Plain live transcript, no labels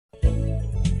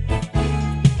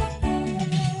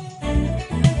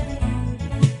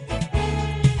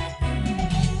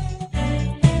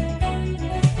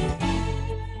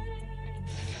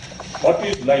What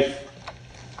is life?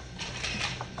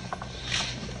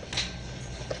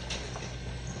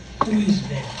 Who is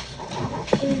man?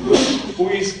 Who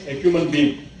is a human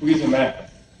being? Who is a man?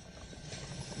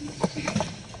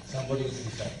 Somebody will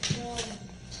decide.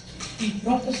 The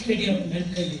proper study of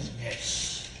mankind is man.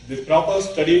 The proper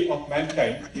study of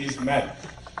mankind is man.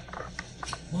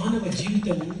 మానవ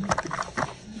జీవితము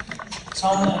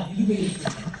చాలా విలువైనది.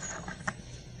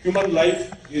 Human life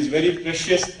is very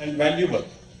precious and valuable.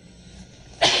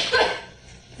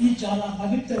 ఇది చాలా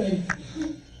పవిత్రమైనది.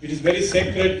 It is very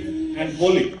sacred and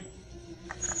holy.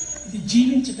 ఇది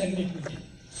జీవించదగినటువంటిది.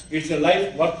 It's a life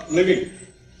worth living.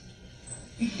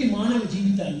 ఇట్టి మానవ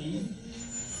జీవితాన్ని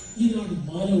ఈనాడు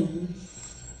మానవుడు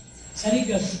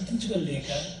సరిగ్గా గుర్తించుకోలేక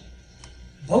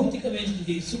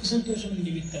భౌతికమైనది సుఖ సంతోషం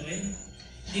నిమిత్తమై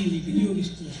దీన్ని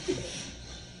వినియోగిస్తూ వస్తున్నారు.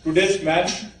 Today's man,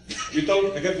 without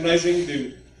recognizing the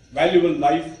valuable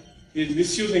life, is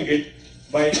misusing it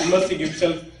by immersing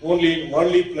himself only in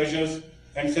worldly pleasures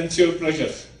and sensual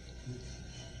pleasures.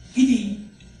 ఇది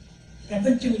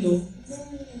ప్రపంచంలో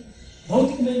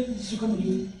భౌతికమైన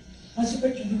సుఖములు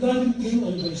పసిపెట్టి యుగాలను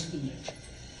అనుభవిస్తున్నాయి.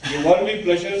 The worldly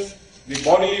pleasures, the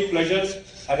bodily pleasures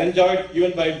are enjoyed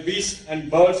even by beasts and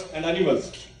birds and animals.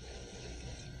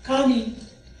 కానీ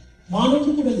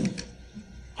మానవుడు కూడా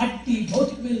అట్టి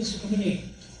భౌతికమైన సుఖమునే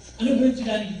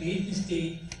అనుభవించడానికి ప్రయత్నిస్తే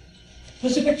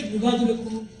పసిపెట్టి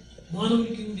యుగాదులకు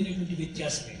మానవునికి ఉండినటువంటి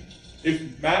వ్యత్యాసమే. If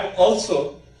man also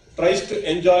tries to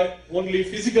enjoy only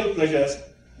physical pleasures,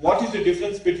 what is the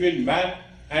difference between man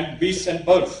and beasts and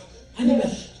birds?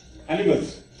 Animals.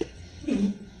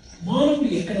 మానవుడు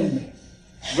ఎక్కడ ఉన్నాడు?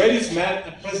 Where is man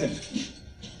at present?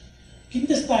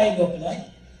 కింద స్థాయి లోపల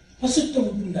పశుత్వం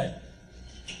ఉంటుండాలి.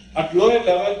 At lower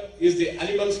level is the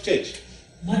animal stage.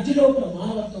 మధ్య లోపల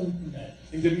మానవత్వం ఉంటుండాలి.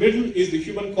 In the middle is the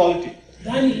human quality.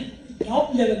 దాని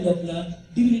టాప్ లెవెల్ లోపల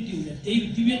డివినిటీ ఉండాలి,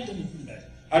 దివ్యత్వం ఉంటుండాలి.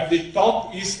 At the top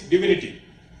is divinity.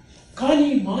 కానీ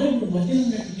మానవుడు మధ్యలో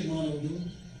ఉన్నటువంటి మానవుడు,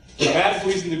 The man who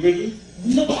is in the middle,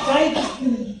 ఉన్నత స్థాయి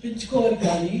దృష్టిని పెంచుకోవాలి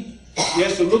కానీ he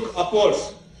has to look upwards.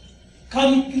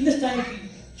 కానీ కింద స్థాయికి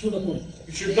చూడకూడదు.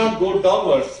 He should not go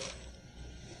downwards.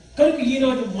 కనుక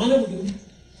ఈనాడు మానవుడు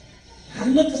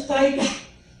ఉన్నత స్థాయికి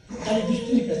తన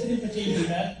దృష్టిని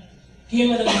ప్రసరింపచేయకుండా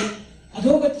కేవలం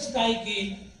అధోగత స్థాయికి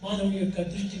మానవుని యొక్క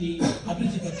దృష్టిని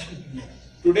అభివృద్ధి పరుచుకుంటున్నాడు.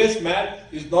 Today's man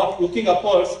is not looking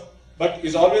upwards, but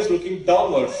is always looking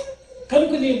downwards.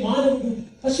 కనుకనే మానవుడు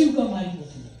పశువుగా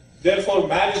మారిపోతున్నాడు. Therefore,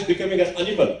 man is becoming an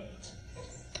animal.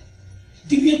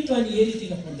 దివ్యత్వాన్ని ఏ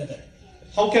రీతిగా పొందగలరు?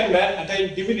 How can man attain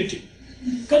divinity?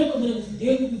 కనుక మనం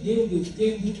దేవుడు దేవుడు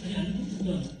దేవుడు అని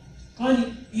అనుకుంటున్నాము. కానీ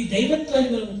ఈ దైవత్వాన్ని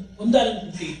మనం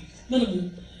పొందాలనుకుంటే మనము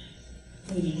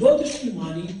లో దృష్టిని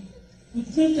మాని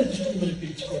ఉత్పన్న దృష్టిని మనం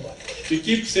పెంచుకోవాలి. We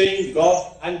keep saying God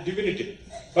and divinity,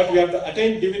 but we have to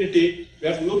attain divinity. We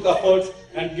have to look upwards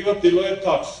and give up the lower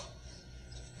thoughts.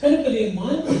 కనుకనే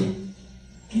మానవుడు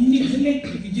ఇన్ని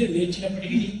విద్యలు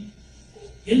నేర్చినప్పటికీ,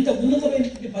 ఎంత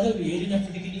ఉన్నతమైనటువంటి పదవులు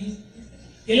ఏరినప్పటికీ,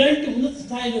 ఎలాంటి ఉన్నత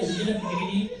స్థాయిలో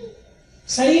ఉండినప్పటికీ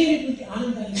సరైనటువంటి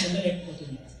ఆనందాన్ని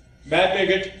పొందలేకపోతున్నాడు. Man may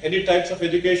get any types of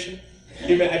education,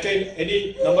 he may attain any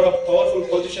number of powerful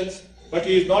positions, but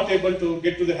he is not able to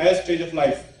get to the highest stage of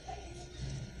life.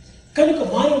 కనుక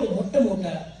మానవుడు మొట్టమొదట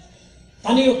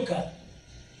తన యొక్క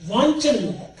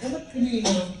వాంఛనను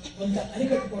క్రమక్రమేణా కొంత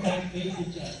అరికట్టుకోవడానికి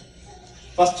ప్రయత్నించాలి.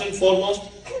 First and foremost,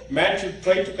 man should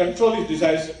try to control his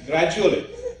desires gradually.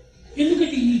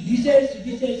 ఎందుకంటే ఈ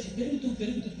desires పెరుగుతూ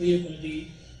పోయే కొద్దీ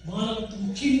మానవత్వం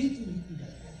క్షీణిస్తూ ఉంటుంది.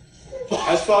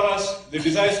 As far as the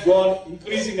desires go on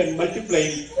increasing and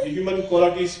multiplying, the human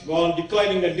qualities go on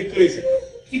declining and decreasing.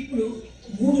 ఇప్పుడు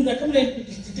మూడు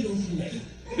రకములైనటువంటి స్థితులు ఉంటున్నాయి.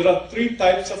 There are three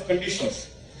types of conditions.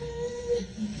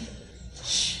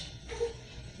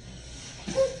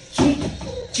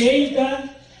 చేయుట,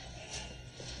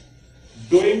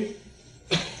 Doing,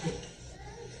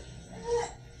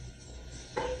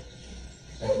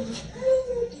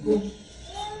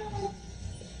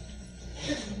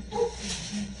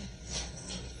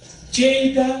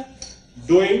 చేయుట,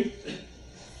 doing,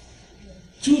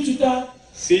 చూచుట,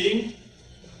 seeing,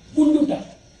 ఉండుట.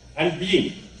 and being.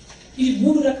 ఈ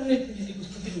మూడు రకములైనటువంటి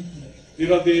స్థితులు ఉంటున్నాయి.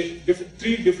 There are the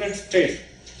three different states: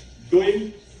 doing,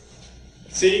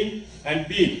 seeing, and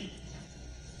being.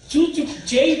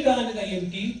 చేయుట అనగా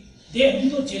ఏమిటి?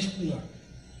 దేహంతో చేస్తున్నాడు.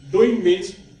 Doing means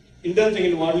indulging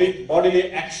in bodily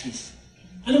actions.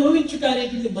 అనుభవించుట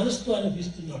అనేటువంటి మనసుతో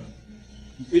అనుభవిస్తున్నాడు.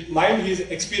 With mind he is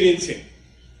experiencing.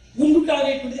 ఉండుట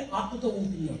అనేటువంటిది ఆత్మతో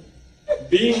ఉంటున్నాడు.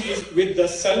 Being is with the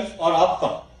self or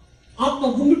Atma. ఆత్మ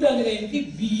ఉండుట అనగా ఏమిటి?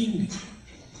 బీయింగ్.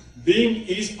 Being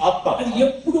is Atma. అది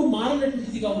ఎప్పుడు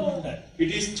మారనటువంటిదిగా ఉంటుండాలి.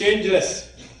 It is changeless.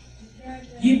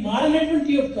 ఈ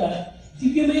మారనటువంటి యొక్క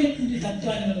దివ్యమైనటువంటి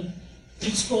తత్వాన్ని మనం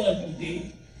తెలుసుకోవాలనుకుంటే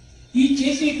ఈ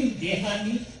చేసేటువంటి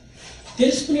దేహాన్ని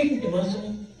తెలుసుకునేటువంటి మనసును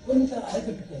కొంత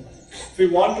అరగట్టుకోవాలి. If we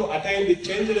want to attain the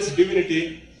changeless divinity,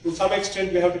 to some extent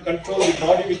we have to control the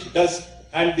body which does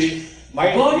and the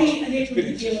mind body which అనేటువంటి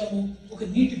spirits. కేవలం ఒక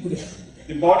నీటి గుడి.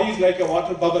 The body is like a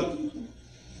water bubble.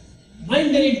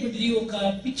 Mind అనేటువంటిది ఒక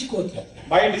పిచ్చి కోతి.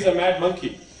 Mind is a mad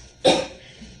monkey.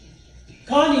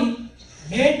 కానీ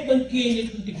మ్యాడ్ మంకీ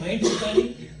అయినటువంటి మైండ్ కానీ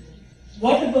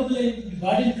వాటర్ బబుల్ అయినటువంటి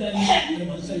బాడీని కానీ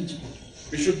మనం అనుసరించుకోవాలి.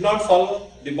 We should not follow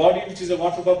the body which is a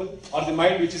water bubble or the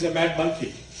mind which is a mad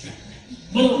monkey.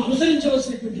 మనం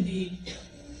అనుసరించవలసినటువంటిది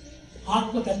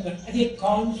ఆత్మతత్వం, అదే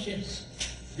conscious.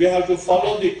 We have to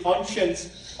follow the conscience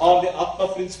or the Atma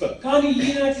principle. కానీ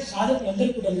ఈనాటి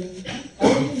సాధకులందరూ కూడా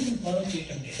కాన్షియస్ని ఫాలో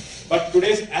చేయటం లేదు. But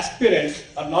today's aspirants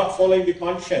are not following the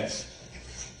conscience.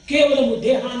 కేవలము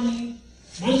దేహాన్ని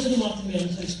మనసును మాత్రమే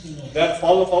అనుసరిస్తున్నారు. They are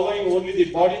following only the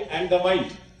body and the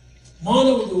mind.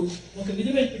 మానవుడు ఒక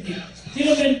విధమైనటువంటి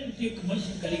స్థిరమైనటువంటి యొక్క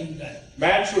మనసును కలిగి ఉండాలి.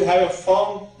 Man should have a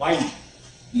firm mind.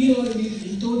 ఈ రోజు మీరు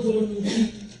ఎంతో దూరం నుండి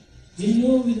ఎన్నో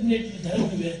విధమైనటువంటి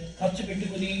ధనములు ఖర్చు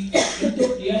పెట్టుకుని ఎంతో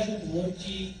ప్రయాసను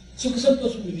ఓర్చి సుఖ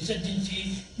సంతోషములు విసర్జించి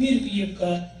మీరు ఈ యొక్క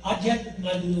ఆధ్యాత్మిక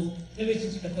మార్గంలో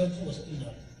ప్రవేశించడానికి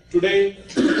వస్తున్నారు. Today,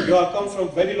 you have come from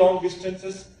very long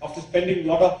distances after spending a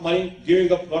lot of money, giving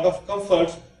up a lot of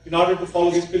comforts in order to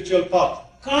follow the spiritual path.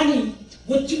 కానీ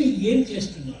వచ్చి మీరు ఏం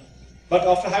చేస్తున్నారు? But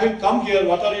after having come here,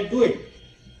 what are you doing?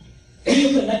 మీ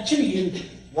యొక్క లక్ష్యం ఏమిటి?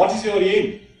 What is your aim?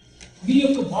 మీ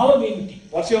యొక్క భావం ఏమిటి?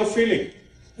 What's your feeling?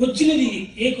 వచ్చినది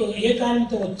ఏ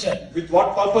కారణంతో వచ్చారు? With what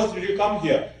purpose did you come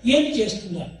here? ఏమి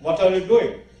చేస్తున్నారు? What are you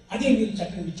doing? అదే మీరు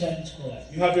చక్కగా విచారించుకోవాలి.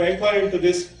 You have to inquire into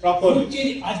this properly.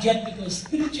 వచ్చేది ఆధ్యాత్మిక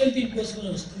స్పిరిచువాలిటీ కోసం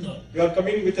వస్తున్నారు. You are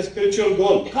coming with a spiritual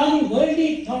goal. కానీ వరల్డ్లీ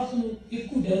థాట్స్ ను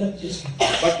ఎక్కువ డెవలప్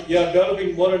చేస్తున్నారు. But you are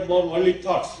developing more and more worldly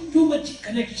thoughts. Too much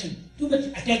connection, too much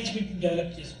attachment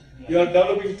develop చేస్తున్నారు. You are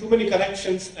developing too many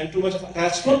connections and too much of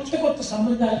attachment. కొత్త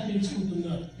సంబంధాలు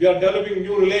పెంచుకుంటున్నారు. You are developing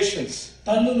new relations.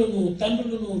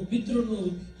 తండ్రులను పితృలను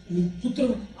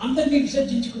పుత్రులు అందరినీ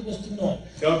విసర్జించుకుని వస్తున్నారు.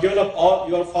 You have given up all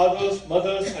your fathers,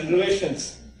 mothers and relations.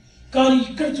 కానీ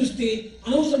ఇక్కడ చూస్తే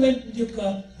అనవసరమైన యొక్క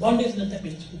బాండేజ్ అంతా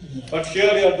పెంచుకుంటున్నారు. But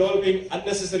here you are developing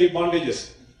unnecessary bondages.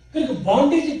 కనుక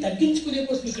బాండేజ్ తగ్గించుకునే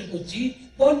కోసం ఇక్కడికి వచ్చి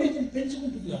బాండేజ్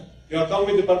పెంచుకుంటున్నారు. You have come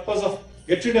with the purpose of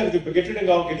getting rid of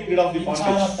the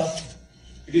చాలా bondage. తప్పు.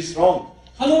 It is wrong.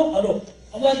 Hello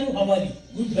హవారి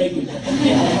good bye good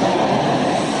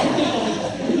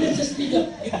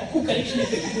ఎక్కువ కనెక్షన్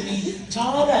పెట్టుకుని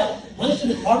చాలా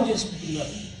మనసును పాడు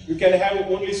చేసుకుంటున్నారు. You can have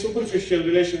only superficial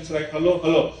relations like hello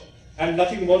and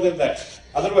nothing more than that.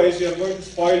 Otherwise you are going to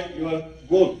spoil your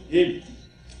goal, aim.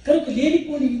 కనుక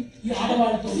లేనిపోని ఈ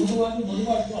ఆడవాళ్ళతో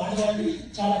మగవాళ్ళతో ఆడవాళ్ళు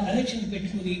చాలా కనెక్షన్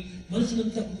పెట్టుకుని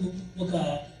మనసునంతా ఒక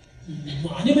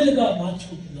అనిమల్గా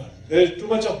మార్చుకుంటున్నారు. There is too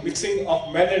much of mixing of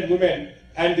men and women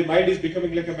and the mind is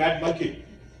becoming like a mad monkey.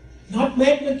 Not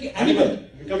mad monkey, animal.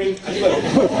 Becoming animal.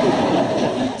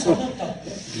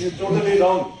 You are totally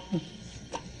wrong.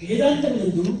 వేదాంతం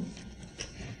ముందు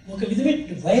ఒక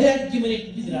విధమైన వైరాగ్యం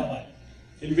అనేటువంటిది రావాలి.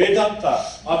 In Vedanta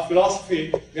or philosophy,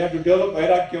 we have to develop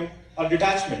vairagyam or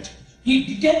detachment. ఈ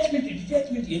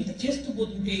detachment ఎంత చేస్తూ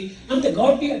పోతుంటే అంత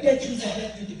గాడ్లీ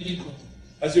అటాచ్మెంట్ పెరిగిపోతుంది.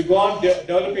 As you go on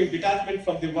developing detachment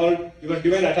from the world, your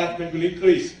divine attachment will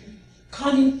increase.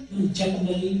 కానీ నువ్వు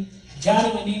జపమని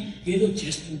ధ్యానమని ఏదో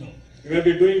చేస్తున్నావు. You may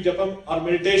be doing japam or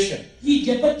meditation. ఈ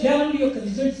జప ధ్యానం యొక్క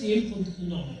రిజల్ట్స్ ఏం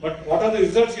పొందుతున్నావు? But what are the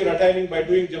results you are attaining by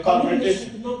doing japa or meditation?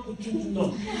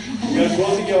 కూర్చుంటున్నావు. You are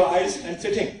closing your eyes and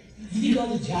sitting. ఇది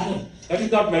కాదు ధ్యానం. That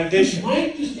is not meditation.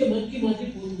 Mind చూస్తే monkey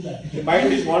మాదిరి పోతుండాలి. The mind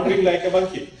is wandering like a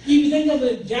monkey. ఈ విధంగా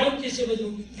ధ్యానం చేసే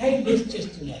బదులు టైం వేస్ట్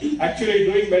చేస్తున్నారు. Actually,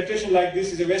 doing meditation like this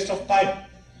is a waste of time.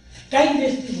 Time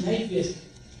waste is life waste.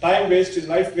 Time waste is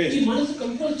life ఈ waste. మనసు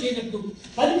కంట్రోల్ చేయనప్పుడు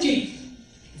పని చేయి.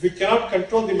 If you cannot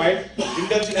control the mind,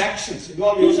 indulge in actions,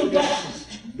 involve yourself in actions,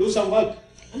 do some work.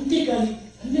 అంతేకాని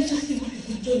unnecessary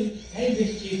కూర్చొని time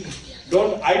waste చేయకు.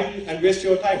 Don't idle and waste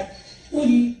your time.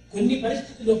 కొన్ని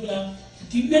పరిస్థితుల లోపల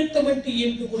దివ్యత్వం అంటే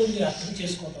ఏమిటో కూడా మీరు అర్థం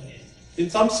చేసుకోవటం లేదు. In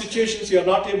some situations, you are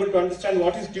not able to understand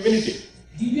what is divinity.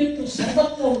 దివ్యత్వం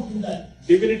సర్వత్రా ఉంటుందా?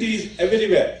 Divinity is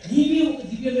everywhere. నీవే ఒక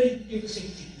దివ్యమైన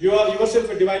శక్తి. You are yourself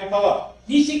a divine power.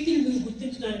 నీ శక్తిని మీరు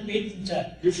గుర్తించడానికి ప్రయత్నించాలి.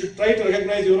 You should try to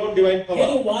recognize your own divine ఏదో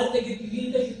power. వారి దగ్గరికి వీరి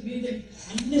దగ్గరికి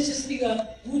అన్నెసెసరీగా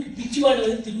ఊరికి పిచ్చివాడు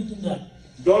అని తిరుగుతున్నారు.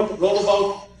 Don't roam about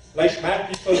like mad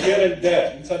people here and there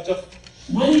in search of.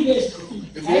 Money waste,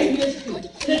 time waste,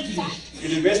 energy waste.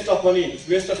 It is waste of money, it is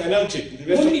waste of energy, it is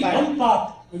waste Only of time. one path,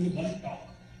 only one talk.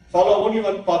 Follow only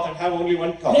one path and have only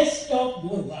one thought. Less talk,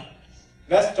 more work.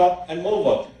 Less talk and more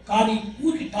work. కానీ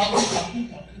ఊరికి talking.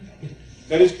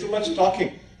 There is too much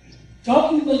talking.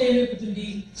 Talking వల్ల ఏమైపోతుంది,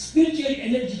 spiritual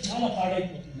energy చాలా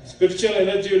పాడైపోతుంది. Spiritual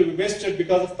energy will be wasted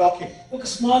because of talking. ఒక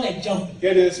small example.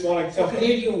 Here is a small ఒక example.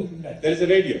 Radio ఉంటుంది. There is a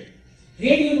radio.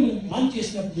 రేడియోను మనం ఆన్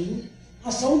చేసినప్పుడు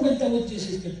ఆ సౌండ్ అంతా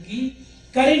వచ్చేసేసరికి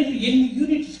కరెంట్ ఎన్ని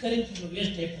యూనిట్స్ కరెంట్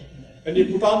వేస్ట్ అయిపోతుంది. When you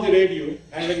put on the radio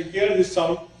and when you hear this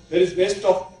sound, there is waste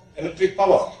of electric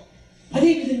power.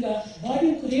 అదే విధంగా బాడీ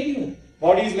ఒక radio.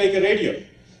 Body is like a radio.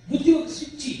 బుద్ధి ఒక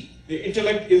switch. The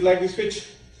intellect is like the switch.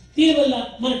 దీనివల్ల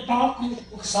మన talk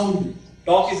ఒక sound.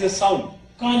 Talk is a sound.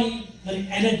 కానీ మన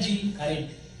energy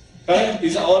current. Current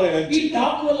is our ఈ energy.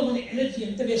 టాక్ వల్ల మన ఎనర్జీ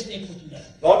ఎంత వేస్ట్ అయిపోతుందా?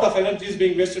 Lot of energy is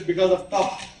being wasted because of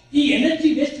talk. ఈ ఎనర్జీ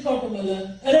వేస్ట్ కావడం వల్ల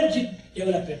ఎనర్జీ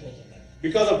డెవలప్ అయిపోతుంది.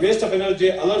 Because of waste of energy,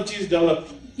 allergy is developed.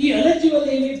 ఈ ఎనర్జీ వల్ల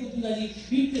ఏమైపోతుంది, అది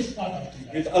వీక్నెస్ స్టార్ట్ అవుతుంది.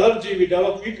 With allergy, we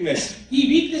develop weakness. ఈ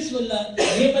వీక్నెస్ వల్ల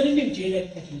ఏ పని మేము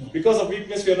చేయలేకపోతున్నాం. Because of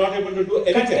weakness, we are not able to do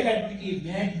anything. కట్టకడికి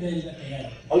mad man గా తయారు.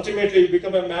 Ultimately, you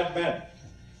become a madman.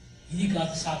 ఇది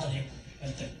కాదు సాధన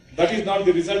ఫలితం. That is not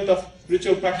the result of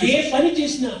spiritual A practice. పని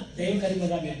చేసినా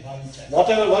దైవకర్మగా మీరు భావించాలి.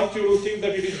 Whatever work you do, think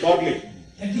that it is godly.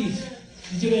 That is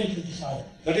నిజమైనటువంటి సాధన.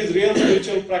 That is real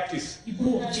spiritual practice. ఇప్పుడు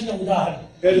ఒక చిన్న ఉదాహరణ.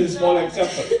 Here is a small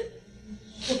example.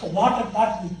 ఒక వాటర్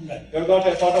పాట్ ఉంటున్నాడు. You have got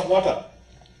a pot of water.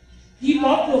 ఈ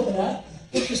పాట్ లోపల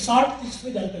ఒక సాల్ట్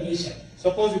తీసుకుని దాంట్లో వేశారు.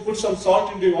 Suppose you put some salt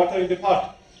into the water in the pot.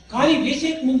 కానీ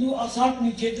వేసే ముందు ఆ సాల్ట్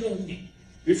మీ చేతిలో ఉంది.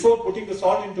 Before putting the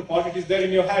salt into the pot, it is there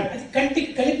in your hand. అది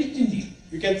కంటికి కనిపించింది.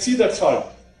 You can see that salt.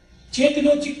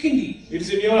 చేతిలో చిక్కింది. It is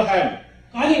in your hand.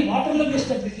 కానీ వాటర్ లో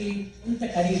వేసేటప్పటికి అంత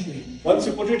కరిగిపోయింది. Once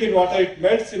you put it in water, it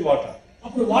melts in water.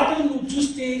 అప్పుడు వాటర్ నువ్వు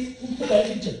చూస్తే ఉప్పు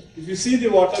కనిపించదు. If you see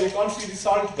the water, you can't see the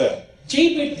salt there. చేయి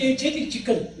పెడితే చేతికి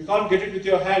చిక్కదు. You can't get it with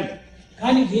your hand.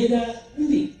 కానీ లేదా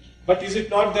ఉంది. But is it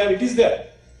not there? It is there.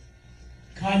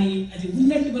 కానీ అది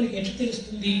ఉన్నట్టు మనకి ఎట్లా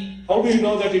తెలుస్తుంది? How do you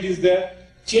know that it is there?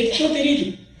 చేతితో తెలియదు.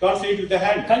 You can't see it with the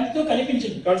hand. కంటితో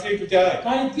కనిపించదు. You can't see it with the eye.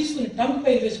 కానీ తీసుకుని టంగ్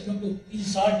పై వేసుకున్నప్పుడు ఇది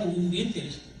సాల్ట్ ఉంది అని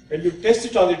తెలుస్తుంది. When you taste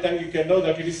it on the tongue, you can know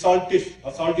that it is saltish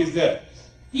or salt is there.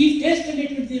 ఈ టేస్ట్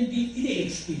అనేటువంటిది ఏంటి? ఇది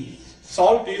experience.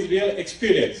 Salt is real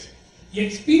experience.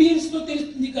 Experience తో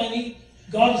తెలుస్తుంది. కానీ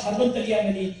గాడ్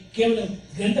సర్వంతర్యామని కేవలం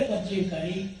గ్రంథ పరిచయం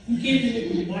కానీ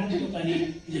ఇంకేమైనా మాటలతో కానీ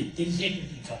ఇది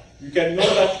తెలిసేటువంటి కాదు. You can know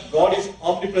that God is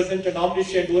omnipresent and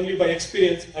omniscient only by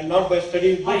experience and not by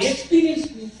studying ఆ books. Experience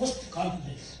first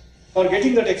confidence. For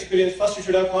getting that experience, first you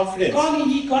should have confidence. కానీ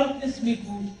ఈ కాన్ఫిడెన్స్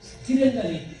మీకు స్థిరంగా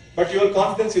లేదు. But your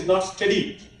confidence is not steady.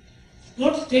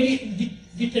 Not study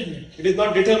determine. It is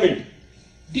not determined.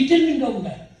 Determine గా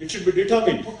ఉండాలి. It should be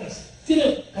determined. ఒక స్థిర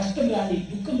కష్టం రాని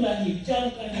దుఃఖం రాని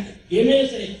విచారం కానీ ఏమైనా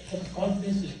సరే ఒక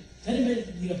కాన్ఫిడెన్స్ సరిమైన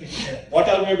స్థితిగా పెట్టుకోవాలి.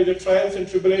 Whatever may be the trials and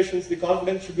tribulations, the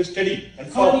confidence should be steady and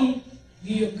కానీ firm.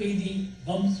 మీ యొక్క ఇది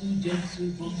bumps jumps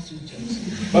bumps jumps.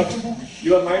 But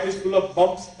your mind is full of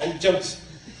bumps and jumps.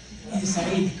 ఇది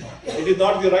సరైనది కాదు. It is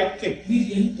not the right thing. మీరు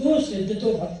ఎంతో శ్రద్ధతో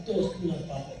భక్తితో వస్తున్నారు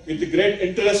పాపం. With great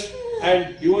interest and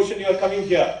devotion you are coming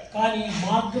here. కానీ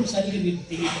మార్గం సరిగా మీకు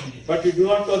తెలియటం లేదు. But you do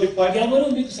not know the path. ఎవరు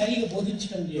మీకు సరిగా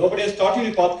బోధించడం లేదు. Nobody has taught you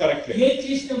the path correctly. ఏ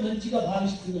చేసినా మంచిగా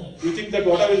భావిస్తున్నారు. You think that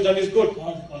whatever is done is good.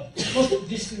 కాదు కాదు. First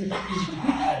discriminate is it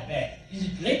good or bad, is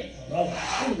it right are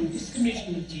wrong.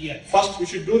 Discrimination చేయాలి. First we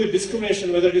should do the discrimination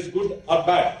whether it is good or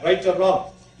bad, right or wrong.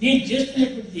 నేను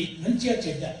చేస్తున్నటువంటి మంచిగా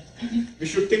చెడ్డ. We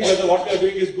should think whether what we are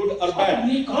doing is good or bad.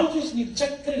 నీ conscious నీకు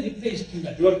చక్కని reply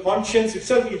ఇస్తుంది. Your conscience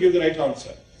itself will give the right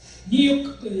answer. నీ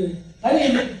యొక్క పని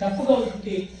ఏమైనా తప్పుగా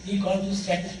ఉంటే నీ కాన్షియస్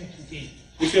సాటిస్ఫాక్షన్ చేయి.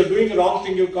 If you are doing a wrong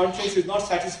thing, your conscience is not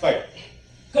satisfied.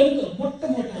 కనుక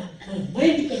మొట్టమొదట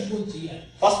మైండ్ కంట్రోల్ చేయాలి.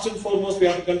 First and foremost, we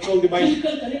have to control the mind.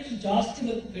 Physical connection జాస్తి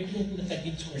వరకు పెట్టుకోకుండా We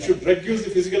తగ్గించుకోవాలి. should reduce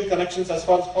the physical connections as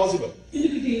far as possible.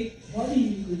 ఎందుకంటే body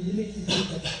మీకు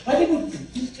పనిముట్టు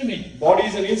instrument. Body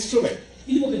is an instrument.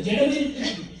 ఇది ఒక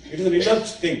జడమైనటువంటి. It is an inert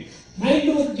thing. Mind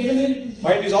ఒక జడమైనటువంటి.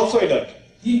 Mind is also inert.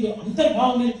 దీంట్లో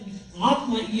అంతర్భావమైనటువంటి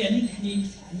ఆత్మ ఈ అన్నింటినీ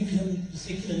అన్ని విధమైన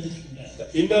శక్తిని అందిస్తుంటారు. The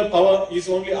inner power is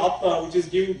only Atma, which is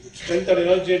giving strength and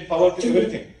energy and power to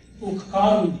everything. ఒక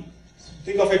కారు ఉంది.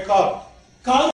 Think of a car. Car